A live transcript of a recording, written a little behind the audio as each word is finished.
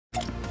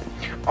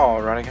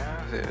Alrighty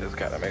guys, it is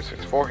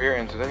Thx For here,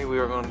 and today we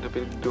are going to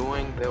be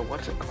doing the,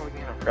 what's it called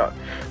again? I forgot.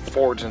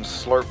 Forge and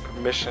Slurp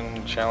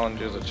mission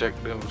challenges,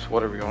 objectives,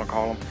 whatever you want to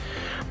call them.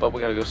 But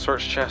we gotta go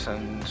search chests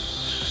in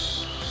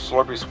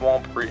Slurpy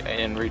Swamp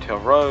in Retail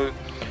Row,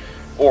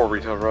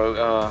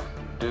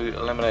 do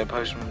eliminate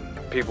potion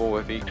people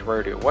with each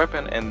rarity of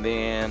weapon, and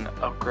then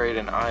upgrade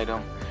an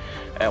item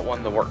at one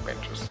of the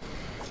workbenches.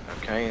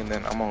 Okay, and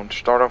then I'm going to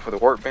start off with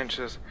the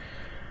workbenches.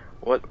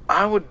 What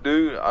I would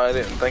do, I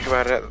didn't think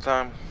about it at the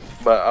time,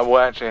 but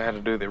I actually had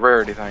to do the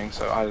rarity thing,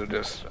 so I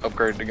just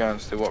upgraded the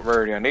guns to what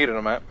rarity I needed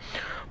them at.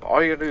 But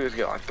all you gotta do is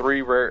get like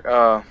 3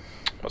 rare,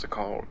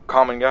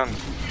 common guns.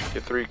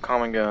 Get 3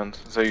 common guns,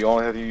 so you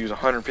only have to use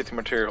 150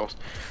 materials,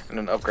 and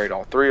then upgrade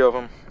all 3 of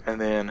them,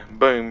 and then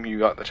boom, you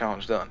got the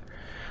challenge done.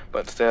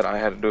 But instead, I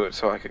had to do it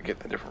so I could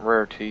get the different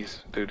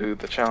rarities to do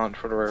the challenge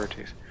for the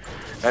rarities.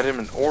 I did them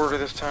in order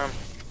this time,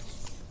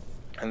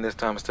 and this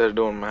time instead of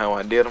doing them how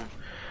I did them,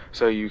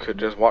 so you could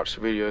just watch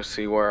the video,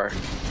 see where,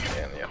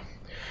 and yeah.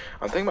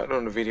 I'm thinking about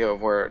doing a video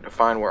of to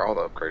find where all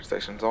the upgrade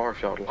stations are.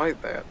 If y'all would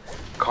like that,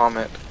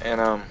 comment and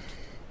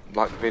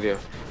like the video,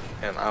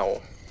 and I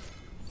will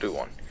do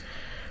one.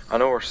 I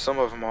know where some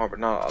of them are, but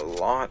not a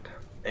lot.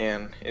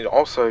 And it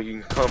also,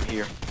 you can come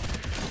here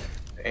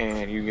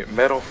and you get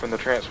metal from the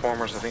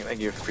transformers. I think they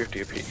give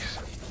 50 apiece.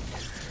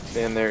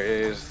 Then there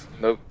is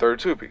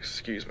 32 apiece,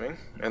 excuse me.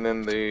 And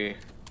then the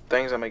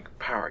things that make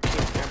power, I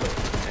can't remember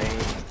the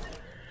name.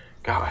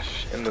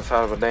 Gosh, in the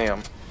side of a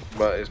dam,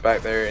 but it's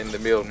back there in the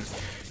building.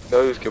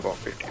 Those give off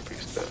 50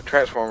 apiece. The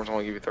transformers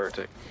only give you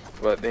 32.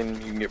 But then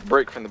you can get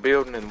brick from the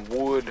building, and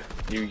wood,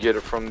 you get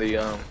it from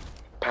the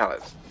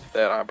pallets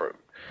that I broke.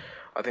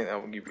 I think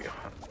that will give you,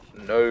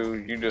 no,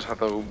 you just have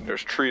to,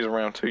 there's trees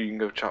around too, you can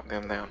go chop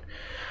them down.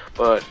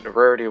 But the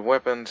rarity of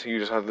weapons, you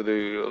just have to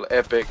do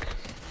epic,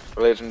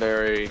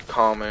 legendary,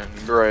 common,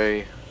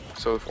 gray,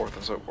 so forth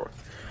and so forth.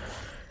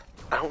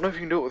 I don't know if you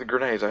can do it with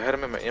grenades. I had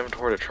them in my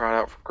inventory to try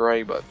it out for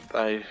gray, but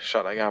I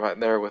shot that guy back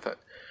there with it,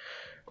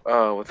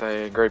 with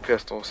a gray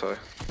pistol, so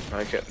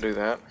I couldn't do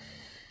that.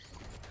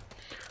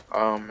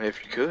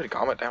 If you could,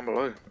 comment down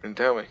below and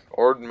tell me,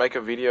 or make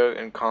a video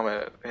and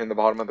comment in the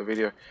bottom of the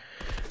video,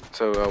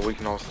 so we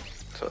can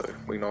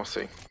all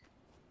see.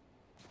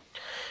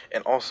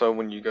 And also,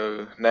 when you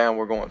go now,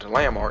 we're going to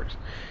landmarks.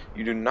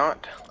 You do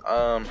not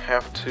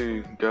have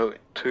to go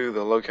to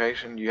the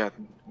location. You have,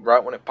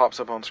 right when it pops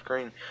up on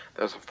screen,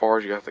 that's as far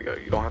as you have to go.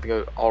 You don't have to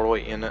go all the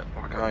way in it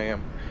like I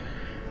am.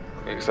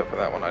 Except for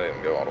that one, I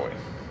didn't go all the way.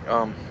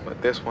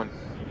 But this one,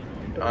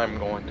 I'm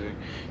going to.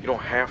 You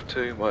don't have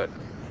to, but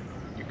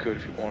you could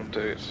if you wanted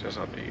to. It's just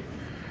up to you.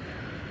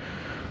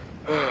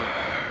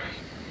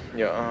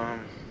 Yeah.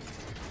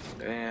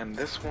 And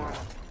this one,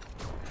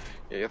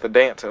 yeah, you have to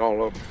dance at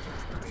all of them.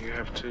 You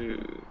have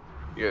to,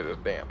 yeah,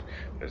 just dance.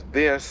 There's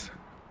this.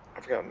 I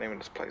forgot what the name of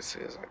this place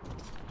is.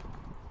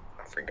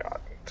 I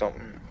forgot.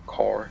 Something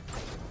car.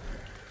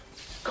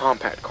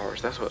 Compact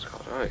cars. That's what it's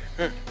called.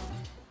 Oh,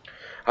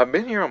 I've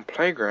been here on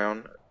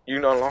Playground. You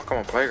can unlock them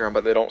on Playground,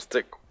 but they don't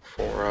stick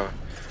for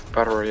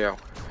Battle Royale.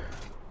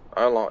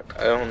 I unlocked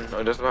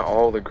just about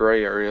all the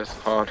gray areas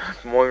on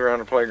going around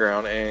the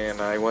Playground,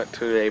 and I went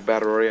to a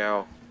Battle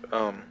Royale.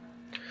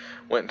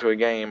 Went into a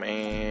game,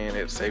 and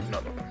it saved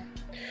none of them.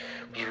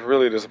 It was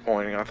really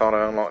disappointing. I thought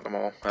I unlocked them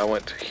all. I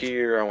went to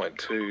here, I went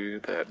to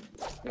that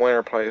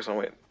winter place, I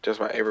went just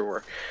about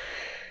everywhere.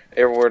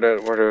 Everywhere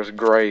where there was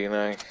gray, and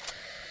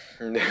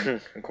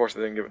of course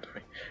they didn't give it to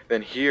me.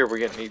 Then here we're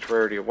getting each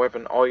rarity of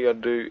weapon. All you gotta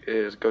do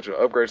is go to the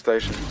upgrade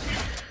station,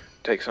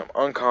 take some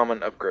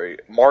uncommon,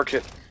 upgrade, mark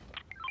it,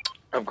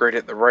 upgrade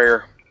it to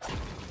rare,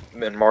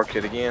 then mark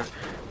it again,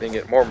 then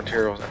get more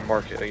materials and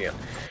mark it again.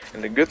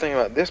 And the good thing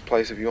about this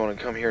place, if you want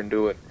to come here and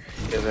do it,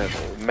 is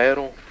that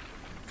metal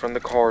from the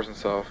cars and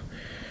stuff.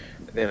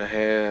 Then it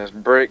has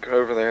brick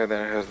over there.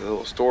 Then it has the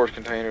little storage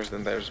containers.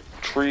 Then there's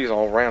trees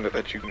all around it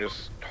that you can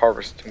just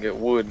harvest and get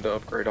wood to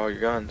upgrade all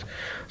your guns.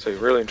 So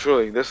really and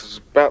truly, this is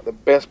about the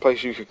best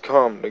place you could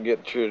come to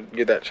get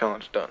that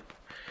challenge done.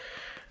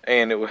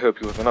 And it will help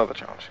you with another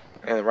challenge.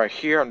 And right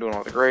here, I'm doing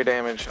all the gray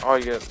damage. I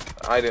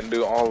didn't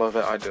do all of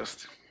it. I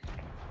just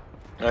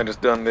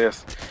done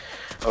this.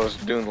 I was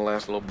doing the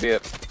last little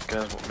bit,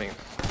 because I mean,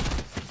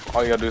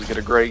 all you gotta do is get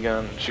a gray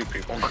gun and shoot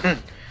people.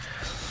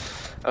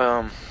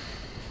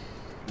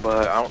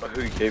 But I don't know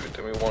who gave it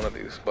to me, one of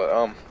these.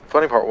 But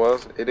funny part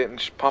was, it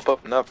didn't pop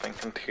up nothing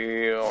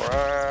until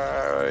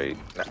right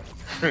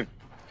now.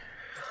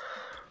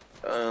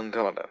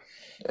 Until I did.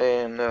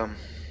 And I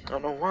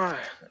don't know why.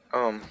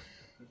 I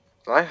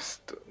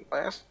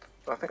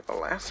think the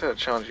last set of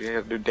challenges you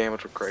had to do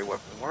damage with gray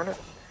weapons, weren't it?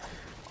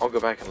 I'll go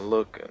back and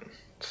look and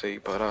see,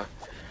 but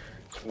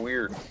it's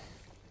weird.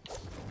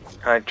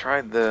 I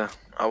tried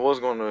I was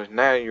going to,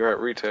 now you're at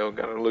retail,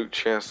 got to loot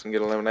chests and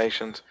get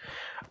eliminations.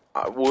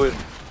 I would,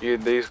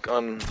 these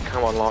come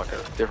unlocked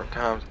at different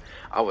times.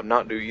 I would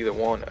not do either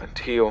one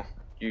until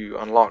you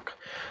unlock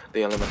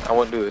the elimination. I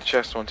wouldn't do the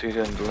chest one until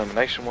you do the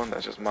elimination one.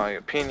 That's just my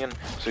opinion.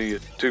 So you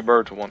get 2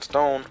 birds with 1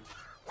 stone.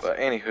 But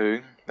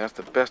anywho, that's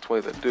the best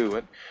way to do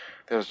it.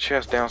 There's a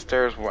chest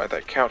downstairs at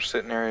that couch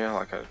sitting area,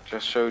 like I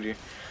just showed you.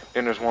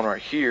 Then there's one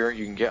right here.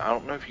 You can get. I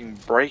don't know if you can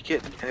break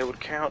it and it would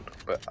count,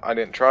 but I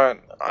didn't try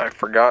it. I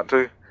forgot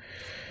to.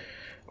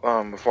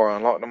 Before I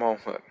unlocked them all,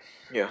 but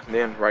yeah.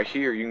 Then right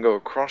here, you can go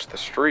across the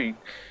street,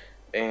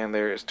 and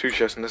there's 2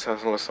 chests in this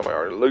house unless somebody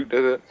already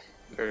looted it.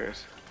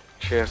 There's a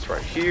chest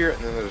right here,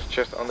 and then there's a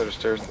chest under the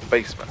stairs in the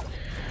basement.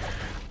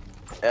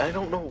 And I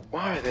don't know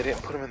why they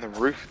didn't put them in the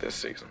roof this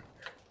season.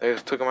 They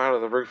just took them out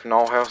of the roof in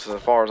all houses,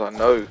 as far as I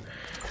know,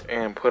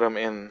 and put them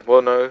in.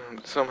 Well, no,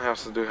 some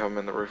houses do have them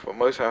in the roof, but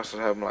most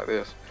houses have them like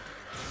this.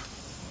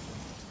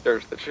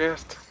 There's the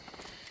chest.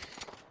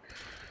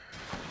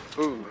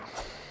 Ooh.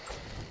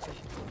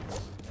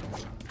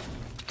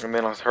 And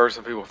then I heard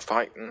some people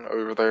fighting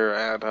over there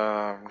at,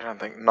 I'm trying to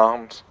think,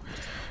 Nom's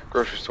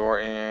grocery store,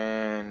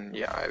 and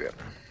yeah, I didn't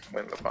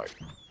win the fight.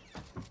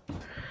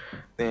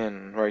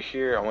 Then right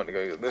here, I went to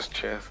go get this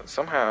chest, and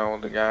somehow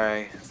the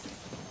guy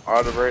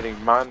already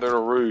mined through the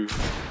roof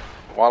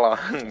while I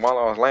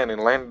was landed,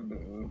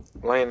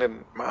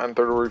 mined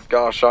through the roof,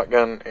 got a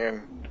shotgun,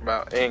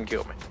 and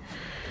killed me.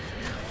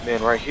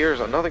 Then right here is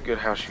another good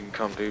house you can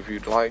come to if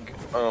you'd like.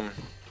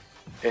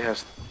 It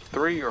has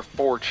 3 or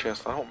 4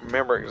 chests. I don't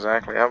remember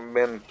exactly. I've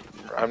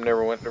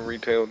never went to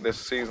retail this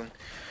season,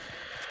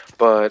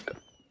 but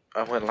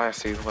I went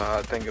last season. But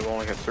I think it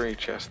only had 3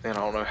 chests. Then I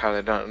don't know how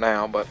they done it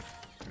now, but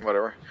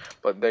whatever.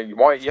 But the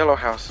white yellow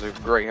house is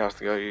a great house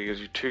to go to. It gives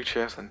you 2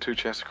 chests and 2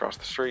 chests across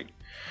the street.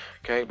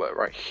 Okay, but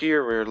right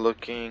here we're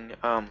looking.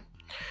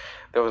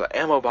 There was an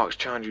ammo box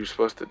challenge you were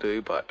supposed to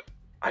do, but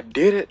I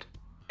did it,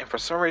 and for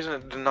some reason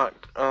it did not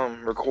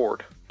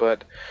record.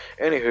 But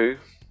anywho.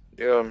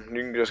 You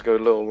can just go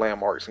to little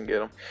landmarks and get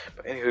them.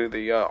 But anywho,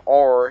 the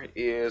R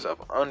is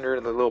up under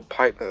the little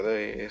pipe that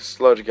the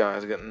sludge guy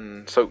is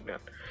getting soaked in.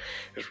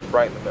 It's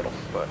right in the middle,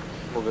 but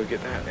we'll go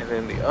get that. And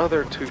then the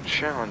other 2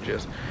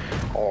 challenges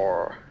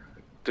are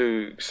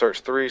to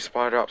search 3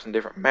 supply drops in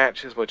different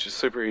matches, which is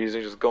super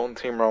easy. Just go on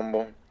Team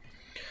Rumble,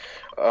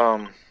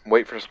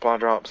 wait for the supply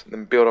drops,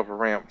 then build up a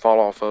ramp, fall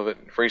off of it,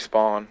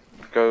 respawn,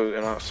 go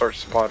and search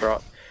supply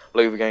drop,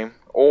 leave the game.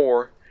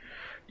 Or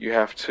you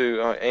have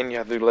to, and you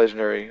have to do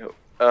legendary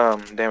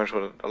damage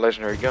with a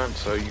legendary gun.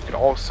 So you can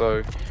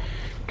also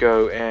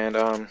go and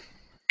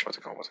what's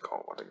it called?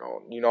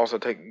 You can also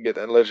get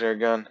that legendary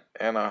gun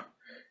and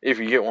if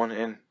you get one,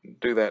 and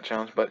do that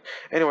challenge. But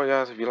anyway,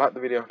 guys, if you like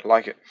the video,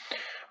 like it,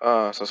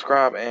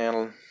 subscribe,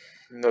 and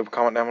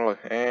comment down below.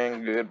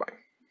 And goodbye.